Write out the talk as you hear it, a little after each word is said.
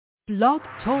Blog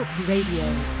Talk Radio.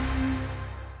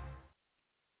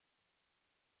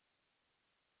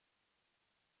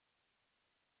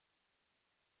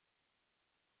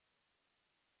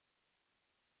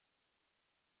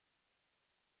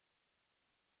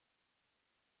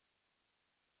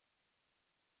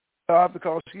 God,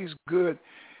 because he's good.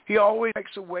 He always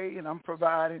makes a way, and I'm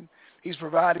providing. He's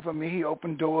provided for me. He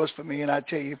opened doors for me, and I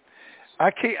tell you,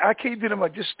 I can't do them. I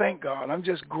just thank God. I'm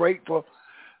just grateful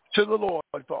to the Lord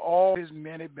for all his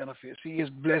many benefits. He is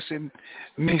blessing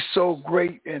me so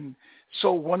great and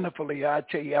so wonderfully. I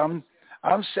tell you,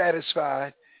 I'm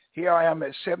satisfied. Here I am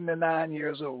at 79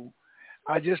 years old.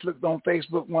 I just looked on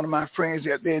Facebook. One of my friends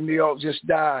out there in New York just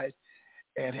died,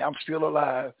 and I'm still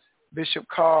alive. Bishop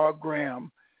Carl Graham.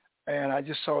 And I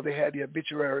just saw they had the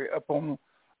obituary up on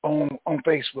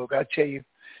Facebook. I tell you,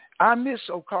 I miss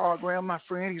Carl Graham, my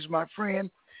friend. He's my friend.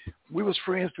 We was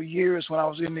friends for years when I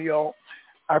was in New York.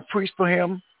 I preached for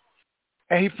him,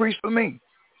 and he preached for me.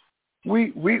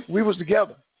 We was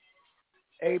together.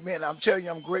 Amen. I'm telling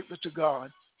you, I'm grateful to God.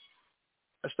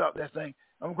 I stopped that thing.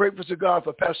 I'm grateful to God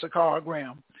for Pastor Carl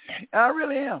Graham. And I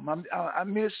really am. I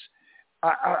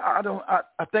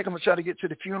think I'm gonna try to get to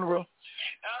the funeral.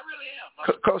 I really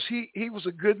am. Because he was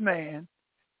a good man.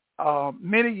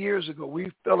 Many years ago,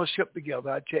 we fellowshiped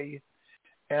together. I tell you,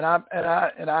 and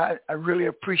I really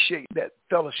appreciate that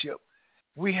fellowship.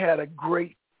 We had a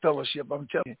great fellowship. I'm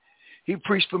telling you, he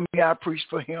preached for me. I preached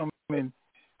for him, and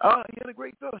he had a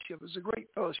great fellowship. It was a great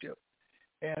fellowship,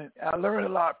 and I learned a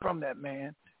lot from that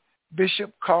man.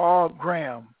 Bishop Carl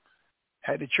Graham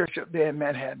had the church up there in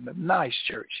Manhattan, a nice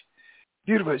church.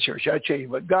 Beautiful church, I tell you,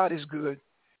 but God is good.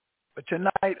 But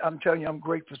tonight, I'm telling you, I'm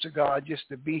grateful to God just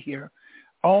to be here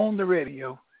on the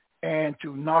radio and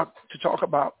to talk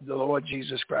about the Lord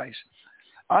Jesus Christ.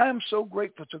 I am so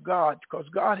grateful to God because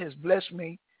God has blessed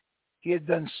me. He has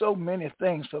done so many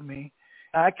things for me.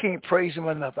 I can't praise him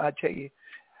enough, I tell you.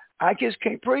 I just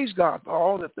can't praise God for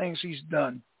all the things he's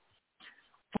done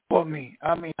for me.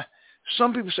 I mean,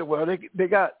 some people say, well, they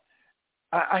got,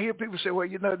 I hear people say, well,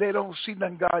 you know, they don't see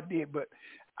nothing God did, but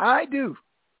I do.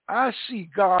 I see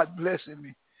God blessing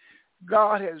me.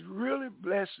 God has really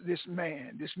blessed this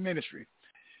man, this ministry.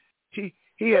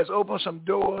 He has opened some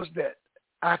doors that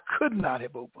I could not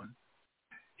have opened.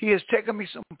 He has taken me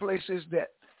some places that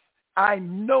I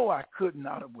know I could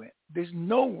not have went. There's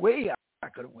no way I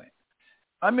could have went.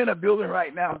 I'm in a building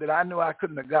right now that I know I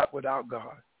couldn't have got without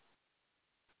God.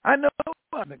 I know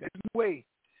there's no way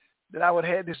that I would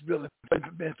have had this building for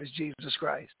benefits Jesus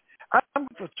Christ. I'm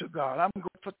grateful to God. I'm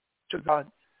grateful to God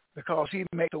because he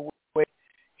made a way.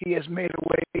 He has made a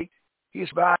way. He has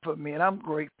provided for me, and I'm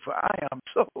grateful. I am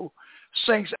so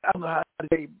saints. I don't know how to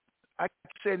say. I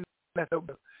can say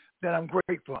that I'm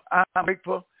grateful. I'm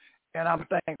grateful, and I'm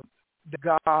thankful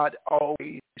that God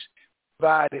always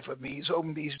provided for me. He's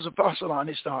opened these apostles on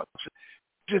his thoughts.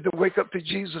 Just to wake up to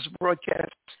Jesus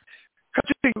broadcast. Come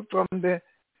to you from the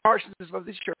parsons of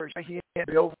this church right here in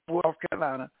Belvoir, North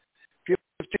Carolina,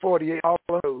 5048 all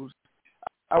of those.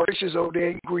 Our church is over there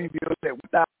in Greenville at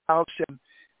 1007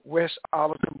 West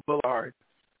Arlington Boulevard.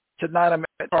 Tonight I'm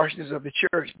at parsons of the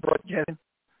church broadcasting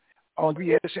on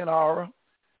BSNR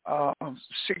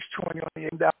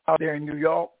 620 down there in New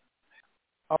York.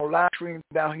 Our live stream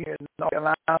down here in North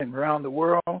Carolina and around the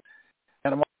world.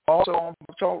 And I'm also on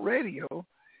Talk Radio.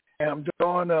 And I'm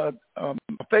doing a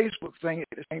Facebook thing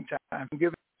at the same time. I'm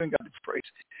giving God the praise.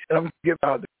 And I'm giving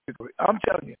God the glory. I'm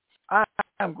telling you,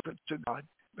 I'm grateful to God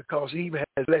because he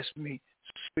has blessed me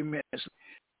immensely.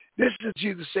 This is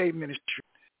Jesus Save Ministry.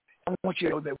 I want you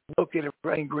to know that we're located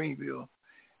right in Greenville.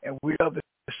 And we love the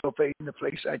so faith in the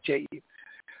place, I tell you.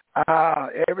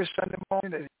 Every Sunday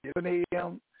morning at 11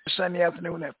 a.m., Sunday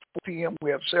afternoon at 4 p.m., we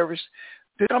have service.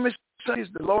 This coming Sunday is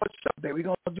the Lord's Supper. We're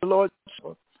going to do the Lord's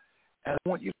Supper. And I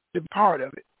want you to be part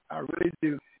of it. I really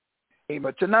do.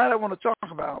 But tonight I want to talk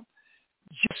about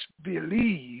just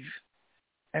believe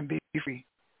and be free.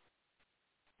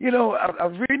 You know, I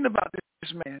was reading about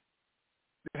this man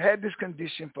that had this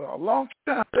condition for a long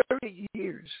time, 38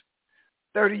 years.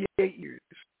 38 years.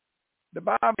 The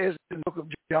Bible says in the book of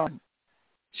John,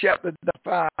 chapter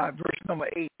 5, verse number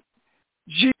 8,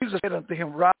 Jesus said unto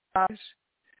him, rise,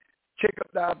 take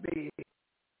up thy bed,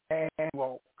 and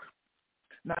walk.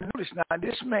 Now notice,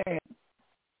 this man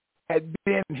had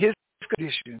been in his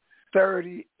condition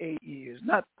 38 years,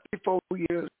 not 34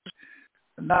 years,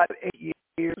 not 8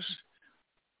 years,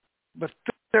 but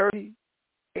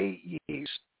 38 years,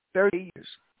 30 years.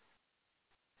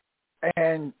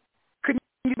 And couldn't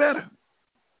get better.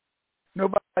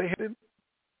 Nobody had him.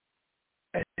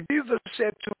 And Jesus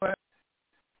said to him,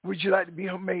 would you like to be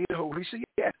made whole? He said,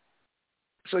 yeah.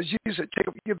 So Jesus said, take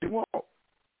up your bed and walk.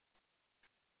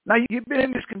 Now, you've been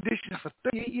in this condition for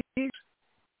 38 years.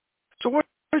 So what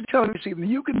are you telling me, Stephen?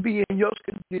 You can be in your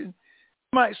condition.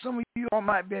 Some of you all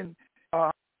might have been in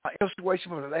a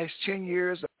situation for the last 10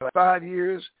 years, or 5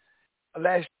 years, the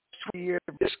last 20 years.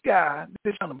 This guy,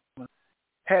 this gentleman,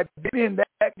 had been in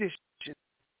that condition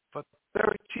for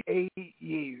 38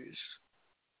 years.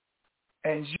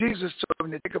 And Jesus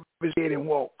told him to take up his bed and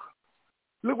walk.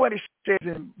 Look what he says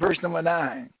in verse number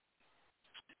 9.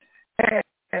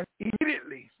 And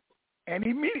immediately,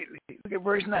 look at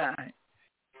verse 9.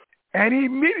 And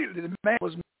immediately the man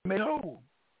was made whole.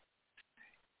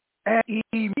 And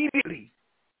immediately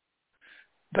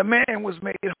the man was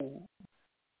made whole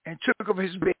and took up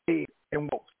his bed and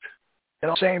walked.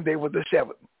 And on the same day was the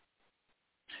Sabbath.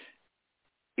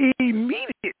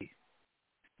 Immediately,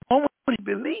 the moment he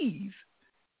believed,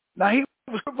 now he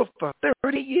was crippled for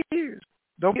 30 years.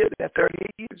 Don't get that, 38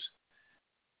 years.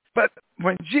 But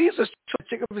when Jesus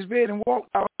took up his bed and walked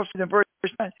out in verse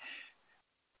 9,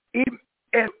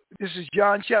 and this is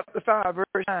John chapter 5,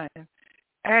 verse 9,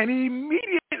 and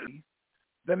immediately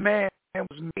the man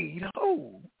was made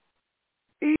whole.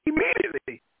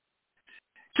 Immediately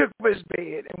took up his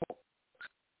bed and walked.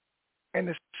 And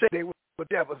the same day was the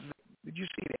devil. Did you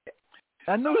see that?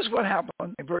 Now notice what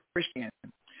happened in verse 10.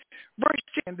 Verse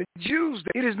 10, the Jews,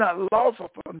 it is not lawful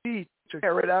for me to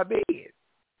carry thy bed. It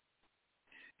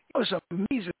was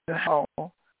amazing how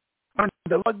when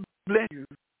the Lord bless you,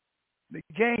 the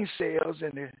gainsayers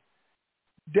and the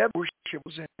devil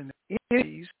worshippers and the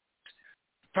enemies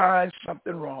find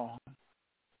something wrong.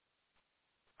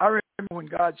 I remember when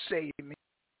God saved me,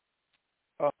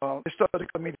 they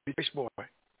started calling me the church boy.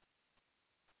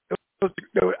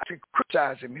 They were actually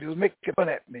criticizing me. They were making fun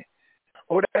at me.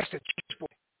 Oh, that's the church boy.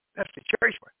 That's the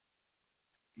church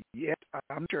boy. Yes,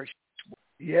 I'm church boy.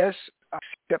 Yes, I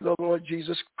accept the Lord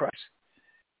Jesus Christ.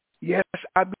 Yes,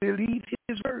 I believe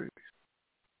his word.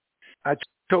 I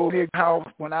told him how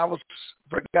when I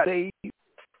got saved,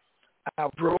 I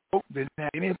broke, didn't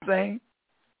have anything.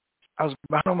 I was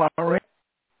behind on my rent.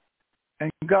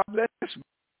 And God bless me.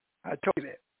 I told you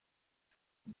that.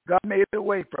 God made a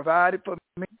way, provided for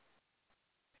me.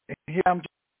 And here I'm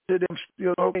to them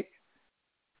still okay.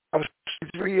 I was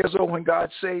 3 years old when God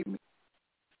saved me.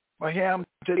 But here I'm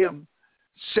to them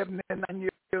 79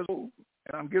 years old.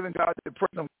 And I'm giving God the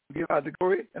praise. I'm giving God the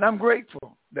glory. And I'm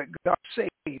grateful that God saved.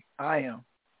 I am.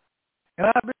 And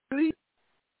I believe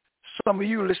some of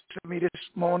you listen to me this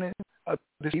morning,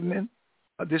 this evening,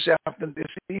 or this afternoon, this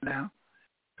evening now,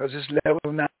 because it's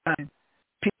level 9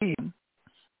 p.m.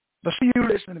 But see, you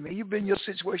listen to me. You've been in your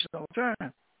situation all the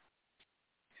time.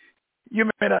 You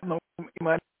may not know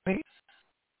money.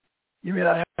 You may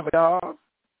not have a job.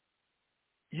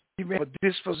 You may have a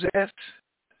dispossessed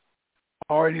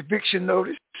or an eviction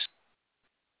notice.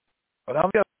 But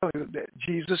I'm telling you that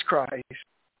Jesus Christ,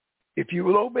 if you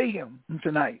will obey him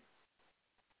tonight.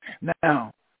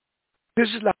 Now, this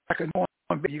is like a normal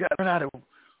baby. You got to learn how to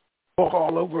walk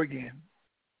all over again.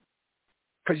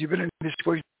 Because you've been in this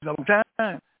situation a long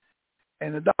time.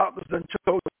 And the doctors done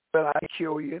told us that I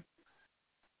kill you.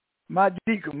 My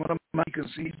deacon, one of my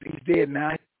deacons, he's dead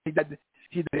now. He died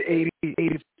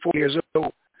 84 years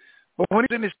old. But when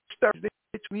he's in his 30s,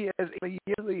 he has 8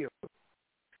 years lived.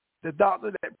 The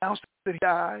doctor that pronounced that he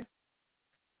died,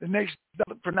 the next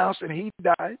doctor pronounced that he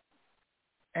died,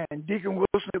 and Deacon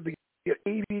Wilson will be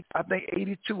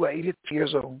 82 or 83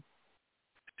 years old.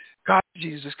 God,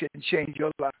 Jesus can change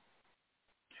your life.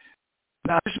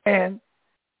 Now, this man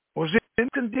was in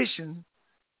condition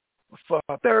for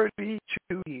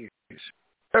 32 years.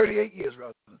 38 years,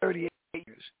 rather. 38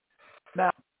 years.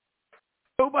 Now,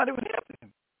 nobody would help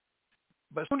him.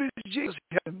 But as soon as Jesus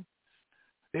helped him,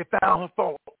 they found a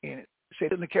fault in it. They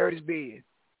said, "Doesn't carry his bed."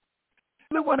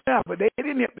 Look what happened. But they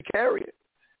didn't have to carry it.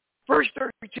 Verse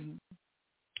 13,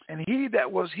 and he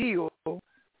that was healed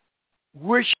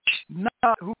wished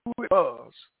not who it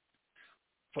was,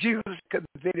 for Jesus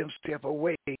conveyed himself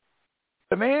away.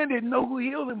 The man didn't know who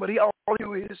healed him, but all he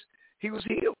knew is he was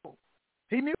healed.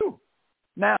 He knew.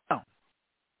 Now,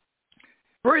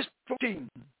 verse 14,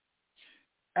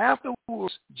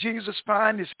 afterwards Jesus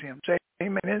findeth him, saying,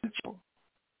 "Amen," in the temple,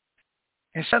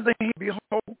 and something he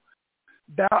behold,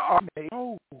 thou art made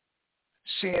whole,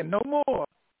 sin no more.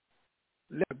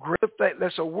 Let a greater thing,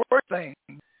 let a worse thing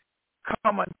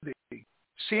come unto thee.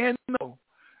 Sin no,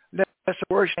 let a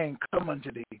worse thing come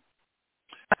unto thee.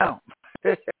 Now,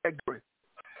 see,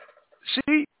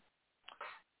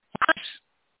 Christ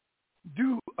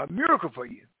do a miracle for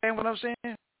you. And what I'm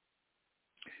saying?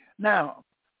 Now,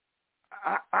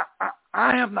 I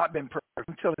have not been perfect.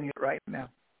 I'm telling you right now.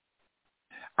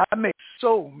 I make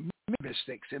so many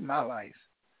mistakes in my life.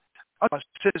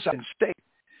 Since I've been saved,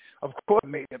 of course, I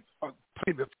made it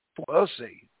plenty before I was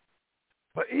saved.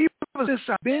 But even since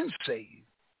I've been saved,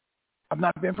 I've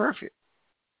not been perfect.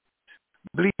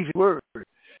 Believe His word.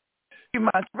 You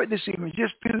might pray this evening,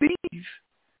 just believe,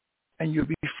 and you'll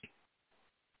be free.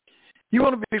 You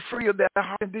want to be free of that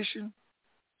heart condition?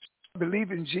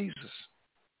 Believe in Jesus.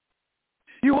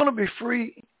 You want to be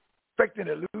free, expecting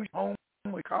to lose your home,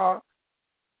 your car,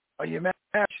 or your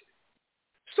marriage?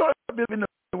 Start believing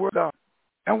the word of God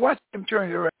and watch Him turn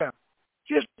it around.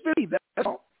 Just believe. That's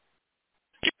all.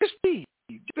 Just believe.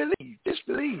 Just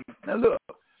believe. Now look,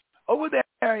 over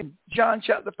there in John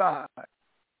chapter 5,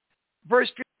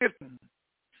 verse 15,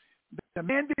 the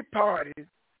man departed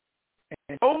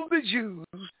and told the Jews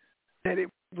that it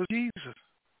was Jesus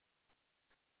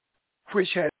which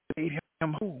had made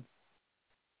him whole.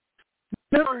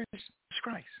 Remember, it's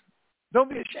Christ. Don't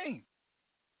be ashamed.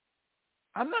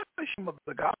 I'm not ashamed of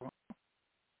the gospel.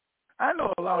 I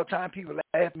know a lot of times people laugh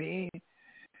at me.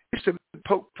 Used to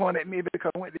poke fun at me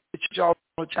because I went to church all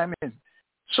the time, and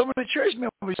some of the church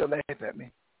members used to laugh at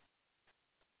me.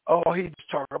 Oh, he just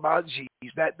talking about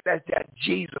Jesus, that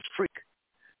Jesus freak.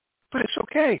 But it's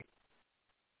okay.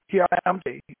 Here I am,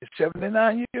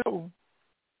 79 years old.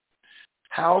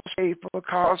 House paper,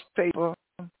 cars paper,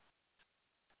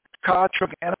 car,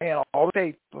 truck, and all the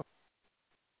paper.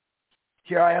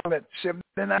 Here I am at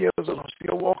 79 years old. I'm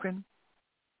still walking.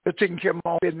 Still taking care of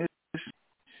my own business.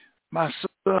 My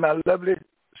son, my lovely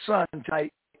son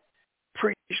tonight,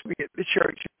 preached me at the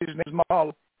church. His name is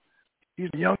Marlon. He's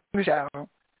the youngest child.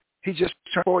 He just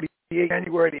turned 48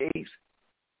 January the 8th.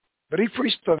 But he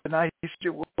preached for the night. He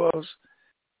said it was,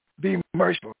 be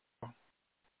merciful.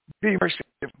 Be merciful.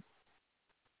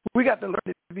 We got to learn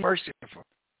to be merciful.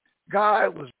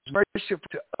 God was merciful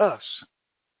to us.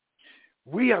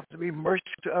 We have to be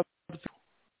merciful to other people.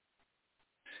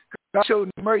 God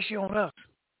showed mercy on us.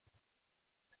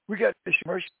 We got to show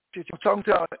mercy. I'm talking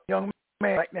to a young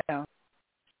man right now.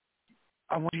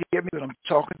 I want you to hear me when I'm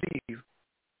talking to you.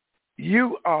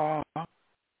 You are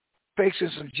facing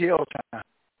some jail time.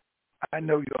 I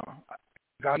know you are.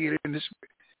 God get it in this way.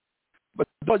 But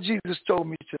Lord Jesus told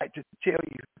me tonight to tell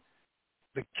you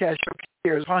the cast your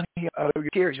cares upon Him, your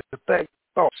cares, your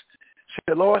thoughts.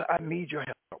 Say, Lord, I need your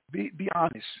help. Be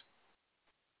honest.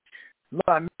 Lord,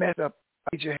 I messed up.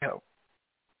 I need your help.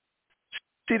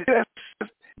 See,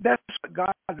 that's what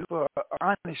God does for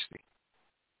honesty.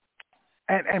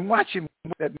 And watch Him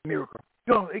with that miracle.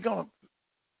 He's gonna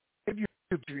give you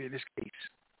victory in this case.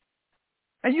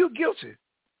 And you're guilty.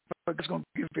 But God's going to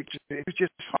give you victory. It's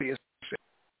just funny as I said.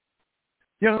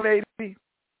 Young lady,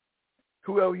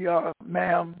 whoever you are,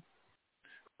 ma'am,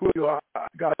 who you are,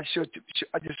 God showed you,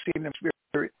 I just see in the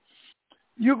spirit.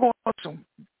 You're going through some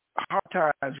hard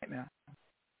times right now.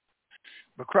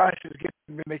 But Christ is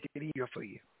getting to make it easier for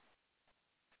you.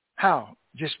 How?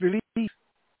 Just believe.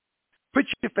 Put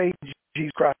your faith in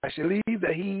Jesus Christ. Believe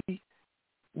that He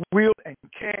will and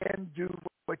can do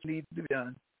what needs to be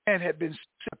done. And have been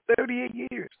 38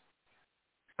 years.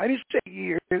 I didn't say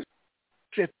years. I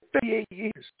said 38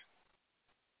 years.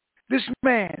 This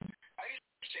man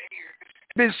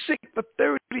has been sick for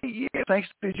 38 years. Thanks.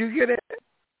 Did you hear that?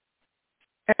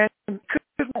 And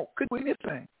couldn't do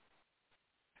anything.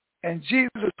 And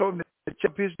Jesus told him to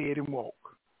jump his head and walk.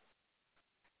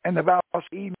 And the Bible says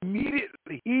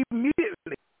immediately,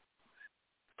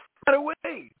 right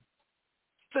away,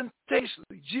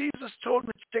 instantaneously, Jesus told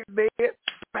him to take the bed,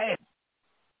 bam.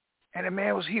 And the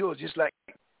man was healed just like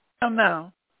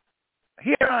now.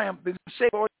 Here I am, been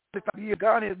saved for 45 years.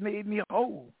 God has made me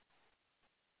whole.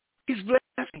 He's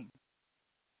blessing.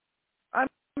 I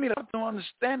mean, I don't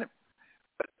understand it.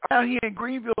 But out here in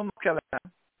Greenville, North Carolina,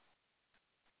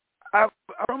 I'm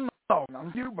from the north.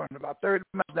 I'm Dearborn, about 30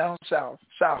 miles down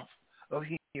south of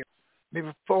here,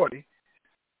 maybe 40.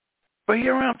 But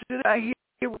here around today, I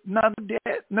hear not a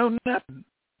debt, no nothing.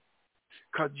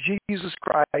 Because Jesus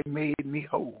Christ made me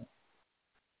whole.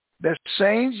 That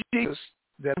same Jesus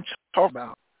that I'm talking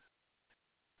about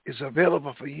is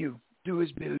available for you. Do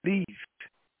is believe.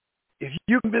 If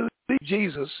you can believe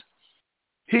Jesus,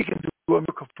 He can do a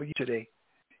miracle for you today.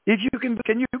 If you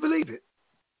can you believe it?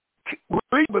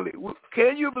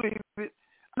 Can you believe it?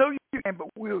 I know you can, but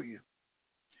will you?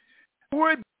 The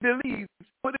word believe,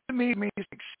 what it means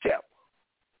accept.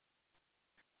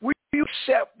 Will you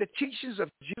accept the teachings of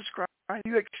Jesus Christ?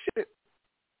 You accept it.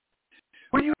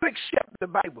 Will you accept the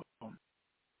Bible?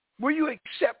 Will you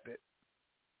accept it?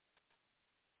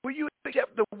 Will you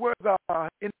accept the word of God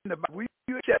in the Bible? Will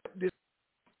you accept this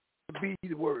to be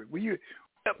the word? Will you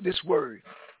accept this word?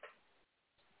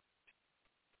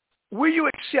 Will you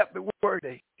accept the word?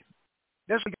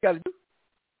 That's what you got to do.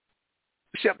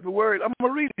 Accept the word. I'm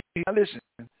going to read it. Now listen.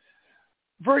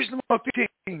 Verse number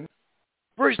 15.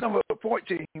 Verse number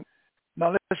 14.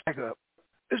 Now let's back up.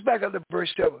 Let's back up to verse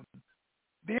 7.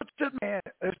 The impotent man,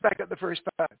 let's back up to verse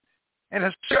 5. And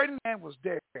a certain man was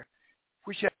there,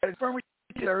 which had infirmity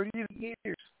 30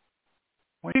 years.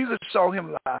 When Jesus saw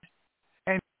him lie,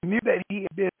 and knew that he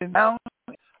had been bound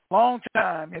a long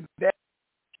time in that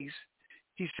case,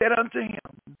 he said unto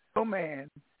him, O man,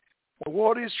 the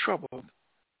water is troubled,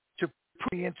 to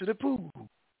put me into the pool.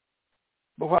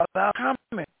 But while thou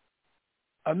comest,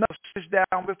 enough sits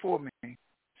down before me.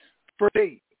 Verse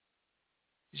 8.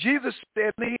 Jesus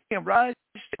said to him, Rise,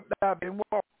 step thou and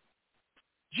walk.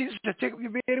 Jesus said, Take up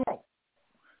your bed and walk.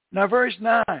 Now verse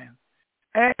 9.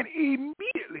 And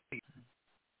immediately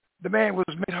the man was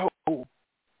made whole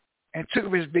and took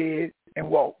up his bed and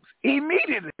walked.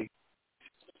 Immediately.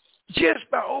 Just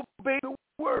by obeying the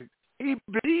word. He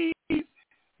believed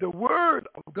the word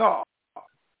of God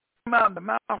came out of the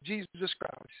mouth of Jesus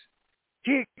Christ.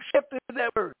 He accepted that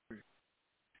word.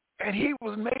 And he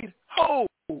was made whole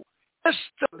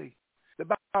instantly. The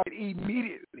Bible said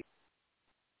immediately.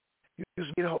 He was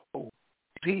made whole.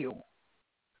 Healed.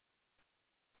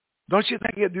 Don't you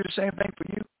think he'll do the same thing for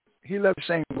you? He loved the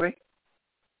same way.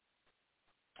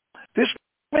 This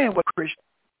man was a Christian.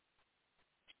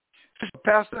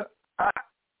 Pastor,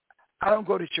 I don't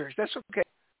go to church. That's okay.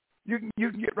 You can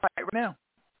get right now.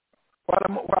 While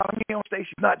I'm here on station,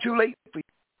 it's not too late for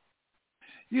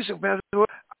you. You say, Pastor,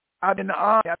 I've been in the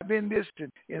army, I've been this,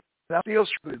 and I feel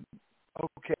screwed.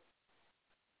 Okay.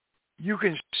 You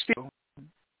can still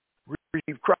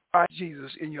receive Christ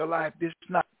Jesus in your life this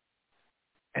night.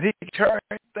 And he can turn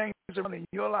things around in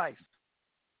your life.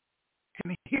 He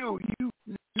can heal you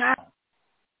now.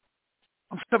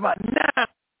 I'm talking about now.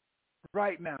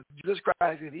 Right now. Jesus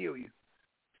Christ can heal you.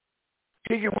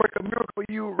 He can work a miracle for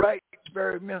you right this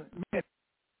very minute.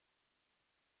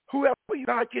 Whoever you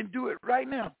are can do it right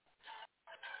now.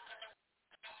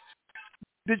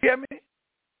 Did you hear me?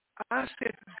 I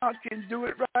said God can do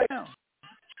it right now.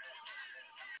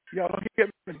 Y'all don't hear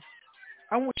me.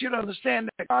 I want you to understand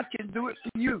that God can do it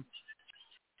for you.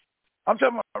 I'm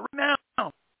talking about right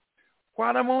now,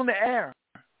 while I'm on the air.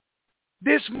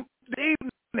 This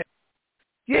evening,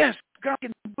 yes, God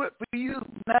can do it for you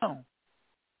now.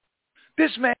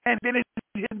 This man been in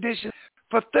this condition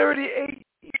for 38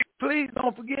 years. Please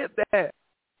don't forget that.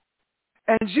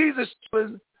 And Jesus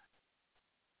was,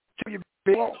 take your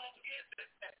bed and walk.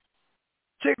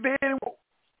 Take your bed and walk.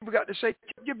 I forgot to say,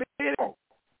 take your bed and walk.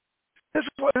 This is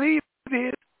what believe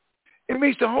is. It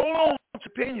means to hold on to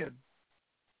opinion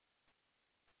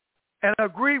and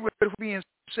agree with it being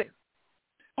said.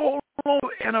 Hold on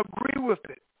and agree with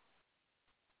it.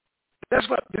 That's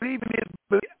what believing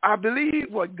is. I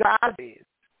believe what God is.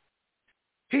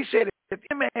 He said, if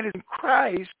any man is in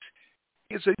Christ,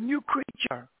 is a new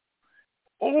creature.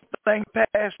 Old things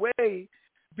pass away.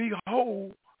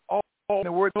 Behold, all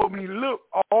the word told me, look,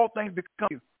 all things become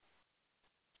new.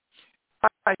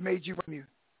 I made you from you.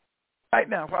 Right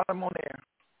now, while I'm on there,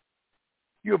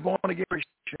 you're born again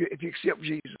if you accept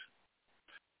Jesus.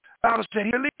 The Bible said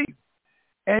he'll leave.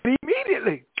 And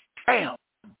immediately, bam,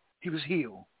 he was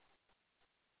healed.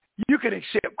 You can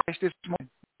accept Christ this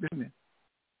morning.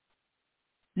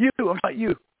 You, I'm like you.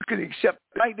 You can accept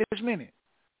right this minute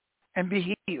and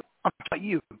be healed. I'm like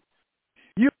you.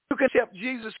 You can accept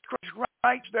Jesus Christ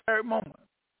right this very moment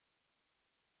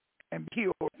and be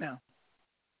healed now.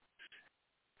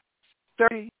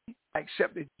 30, I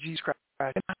accepted Jesus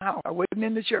Christ in my house. I wasn't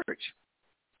in the church.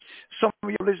 Some of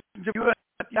you listen to me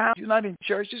at your house. You're not in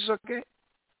church. It's okay.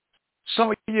 Some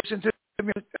of you listen to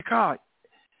me at the car.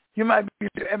 You might be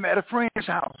at a friend's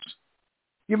house.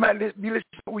 You might be listening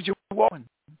with your woman.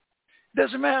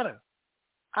 Doesn't matter.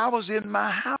 I was in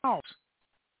my house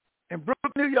in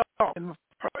Brooklyn, New York.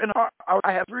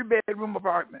 I have a 3-bedroom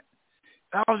apartment.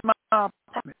 That was my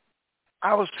apartment.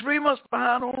 I was 3 months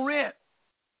behind on rent.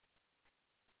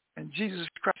 And Jesus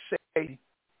Christ said,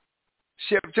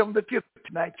 September 5th,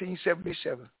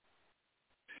 1977,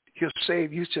 he'll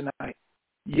save you tonight.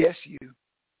 Yes, you.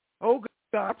 Oh,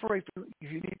 God, I pray for you.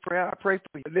 If you need prayer, I pray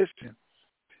for you. Listen,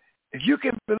 if you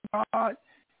can believe God,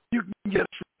 you can get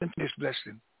into this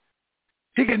blessing.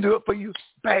 He can do it for you.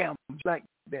 Bam, like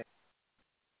that.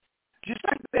 Just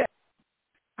like that.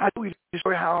 I do this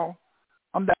story how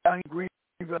I'm down in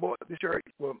Greenville, bought the church.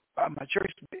 Well, my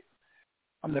church,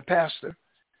 I'm the pastor.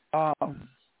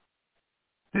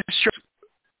 This church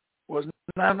was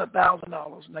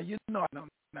 $900,000. Now, you know I know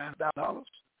 $900,000.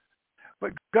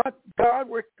 But God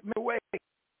worked me away.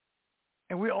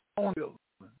 And we own the building.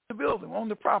 the building, on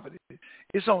the property.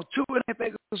 It's on 2.5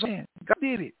 acres of land. God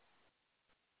did it.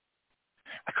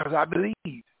 Because I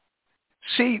believe.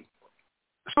 See,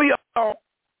 some of y'all,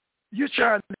 you're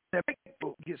trying to make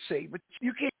people get saved, but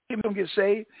you can't even them get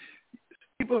saved.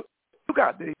 People, you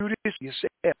got to do this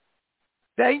yourself.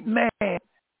 That man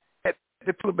at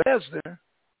the pool of Bethesda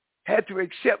had to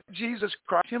accept Jesus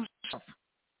Christ himself.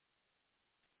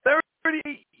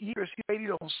 38 years he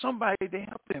waited on somebody to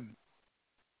help him.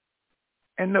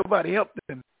 And nobody helped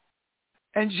him.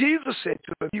 And Jesus said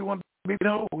to him, you want to be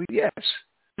whole? Yes.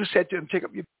 He said to him, take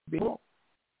up your bed and walk.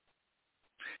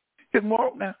 He couldn't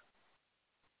walk now.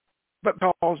 But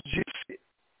because Jesus said,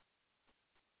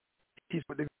 he's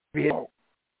put the bed walk.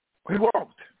 He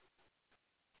walked.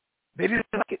 They didn't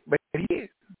like it, but he did.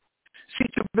 See,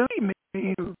 to believe me,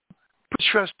 you put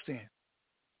trust in.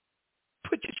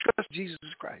 Put your trust in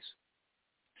Jesus Christ.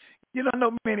 You don't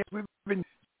know many. We've been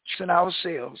trusting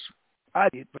ourselves. I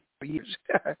did for years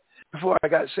before I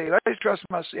got saved. I just trusted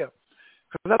myself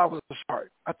because I was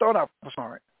smart. I thought I was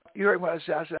smart. You heard what I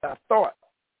said? I said I thought.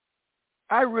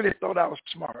 I really thought I was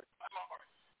smart.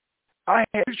 I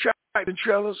had two tractors and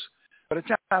trailers. By the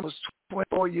time I was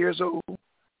 24 years old,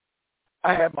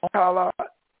 I had my own car lot.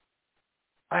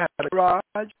 I had a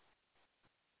garage.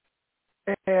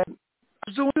 And I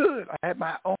was doing good. I had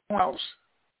my own house.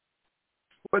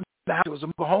 It was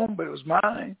a home, but it was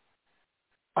mine.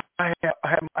 I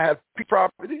had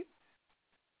property.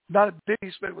 Not a big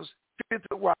piece, but it was 50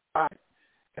 foot wide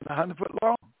and 100 foot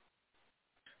long.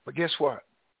 But guess what?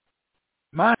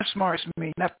 My smarts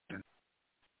mean nothing.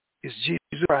 It's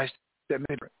Jesus Christ that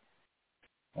made it.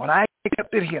 When I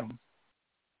accepted him,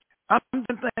 I'm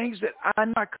doing things that I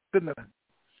know I couldn't have done.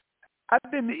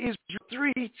 I've been to Israel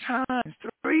 3 times.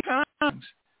 3 times.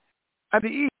 I've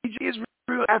been to Egypt,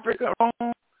 Israel, Africa,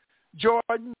 Rome,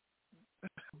 Jordan,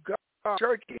 God,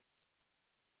 Turkey.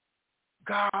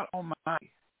 God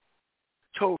Almighty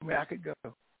told me I could go. I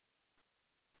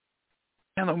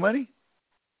had no money,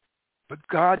 but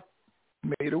God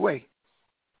made a way.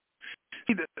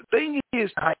 See, the thing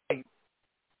is,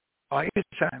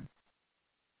 anytime,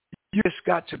 you just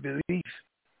got to believe.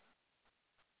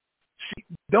 See,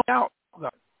 don't doubt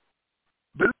God.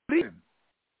 Believe him.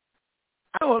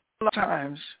 I know a lot of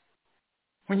times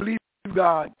when you believe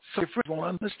God, some friends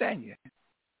won't understand you.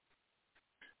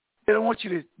 They don't want you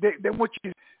to. They want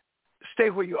you to stay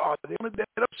where you are. They don't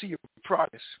see your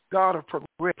progress. God of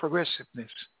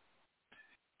progressiveness.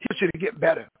 He wants you to get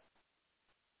better.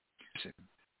 Listen,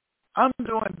 I'm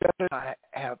doing better than I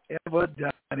have ever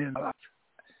done in my life.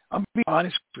 I'm being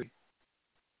honest with you.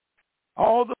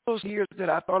 All those years that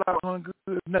I thought I was doing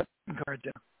good, nothing compared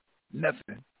to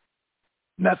them.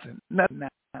 Nothing now.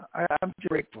 I'm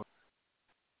grateful.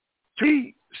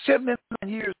 79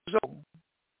 years old.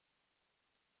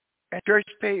 And church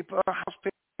paper, house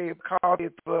paper, car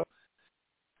paper.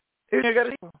 And you got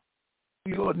to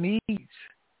your needs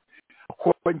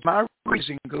according to my riches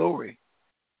and glory.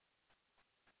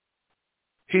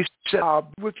 He said, I'll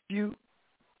be with you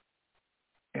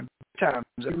in times.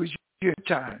 I'll be with you in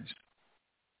times.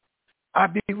 I'll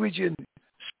be with you in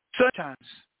sometimes.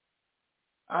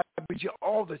 I'll be with you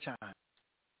all the time.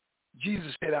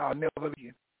 Jesus said, I'll never leave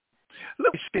you.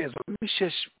 Look, he says, let me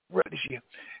just read this here.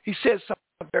 He says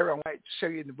something very I want to show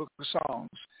you in the book of Psalms.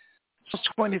 Psalms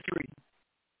 23,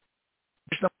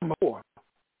 verse number 4.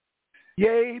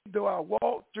 Yea, though I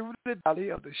walk through the valley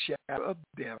of the shadow of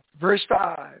death. Verse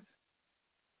 5.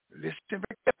 Listen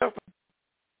very carefully.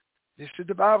 This is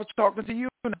the Bible talking to you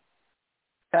now.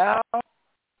 Thou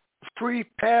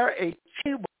prepare a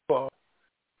table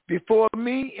before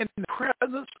me in the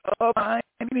presence of my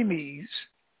enemies.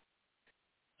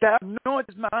 Thou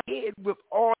anointest my head with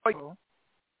oil.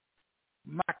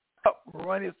 My cup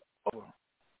runneth over.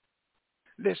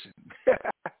 Listen,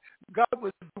 God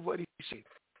will do what he said.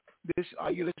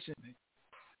 Are you listening?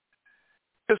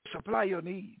 He'll supply your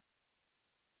need.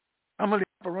 I'm going to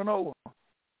let you run over.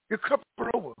 Your cup run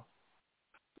over.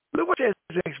 Look what that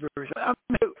next verse.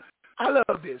 I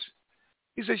love this.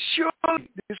 He says, surely,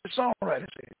 this is the songwriter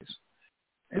says,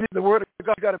 and the word of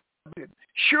God got to be,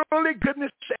 surely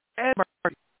goodness and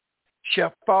mercy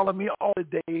shall follow me all the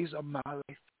days of my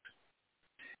life.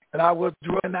 And I will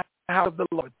dwell in the house of the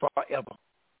Lord forever.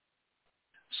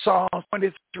 Psalm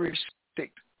 23,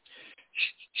 6.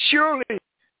 Surely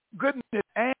goodness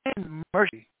and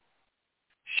mercy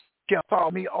shall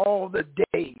follow me all the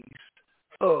days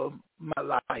of my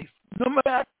life. No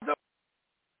matter what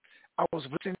I was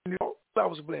blessed. I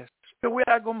was blessed. The way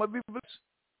I go, my be blessed.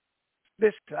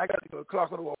 Listen, I got to go to the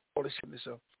clock on the wall to see me.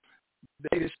 So the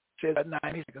lady said at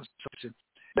 90 seconds.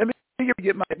 Let me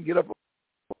get up.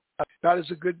 God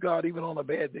is a good God even on a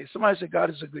bad day. Somebody say God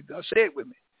is a good God. Say it with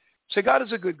me. Say God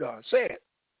is a good God. Say it.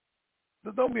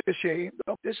 Don't be ashamed.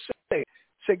 Don't just say it.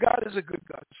 Say God is a good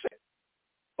God. Say it.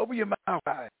 Open your mouth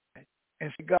wide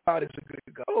and say God is a good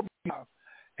God. Open your mouth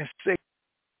and say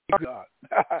God.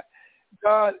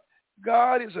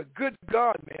 God is a good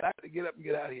God, man. I got to get up and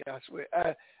get out of here. I swear.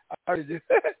 I already do.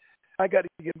 I got to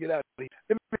get out of here.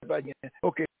 Let me read it again.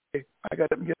 Okay. I got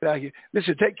to get out of here.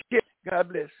 Listen, take care. God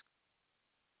bless.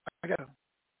 I got to.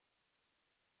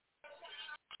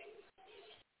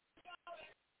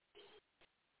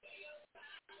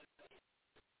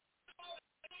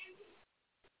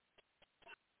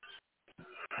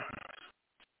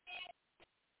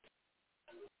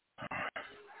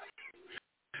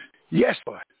 Yes,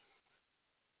 Lord.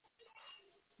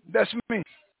 That's me.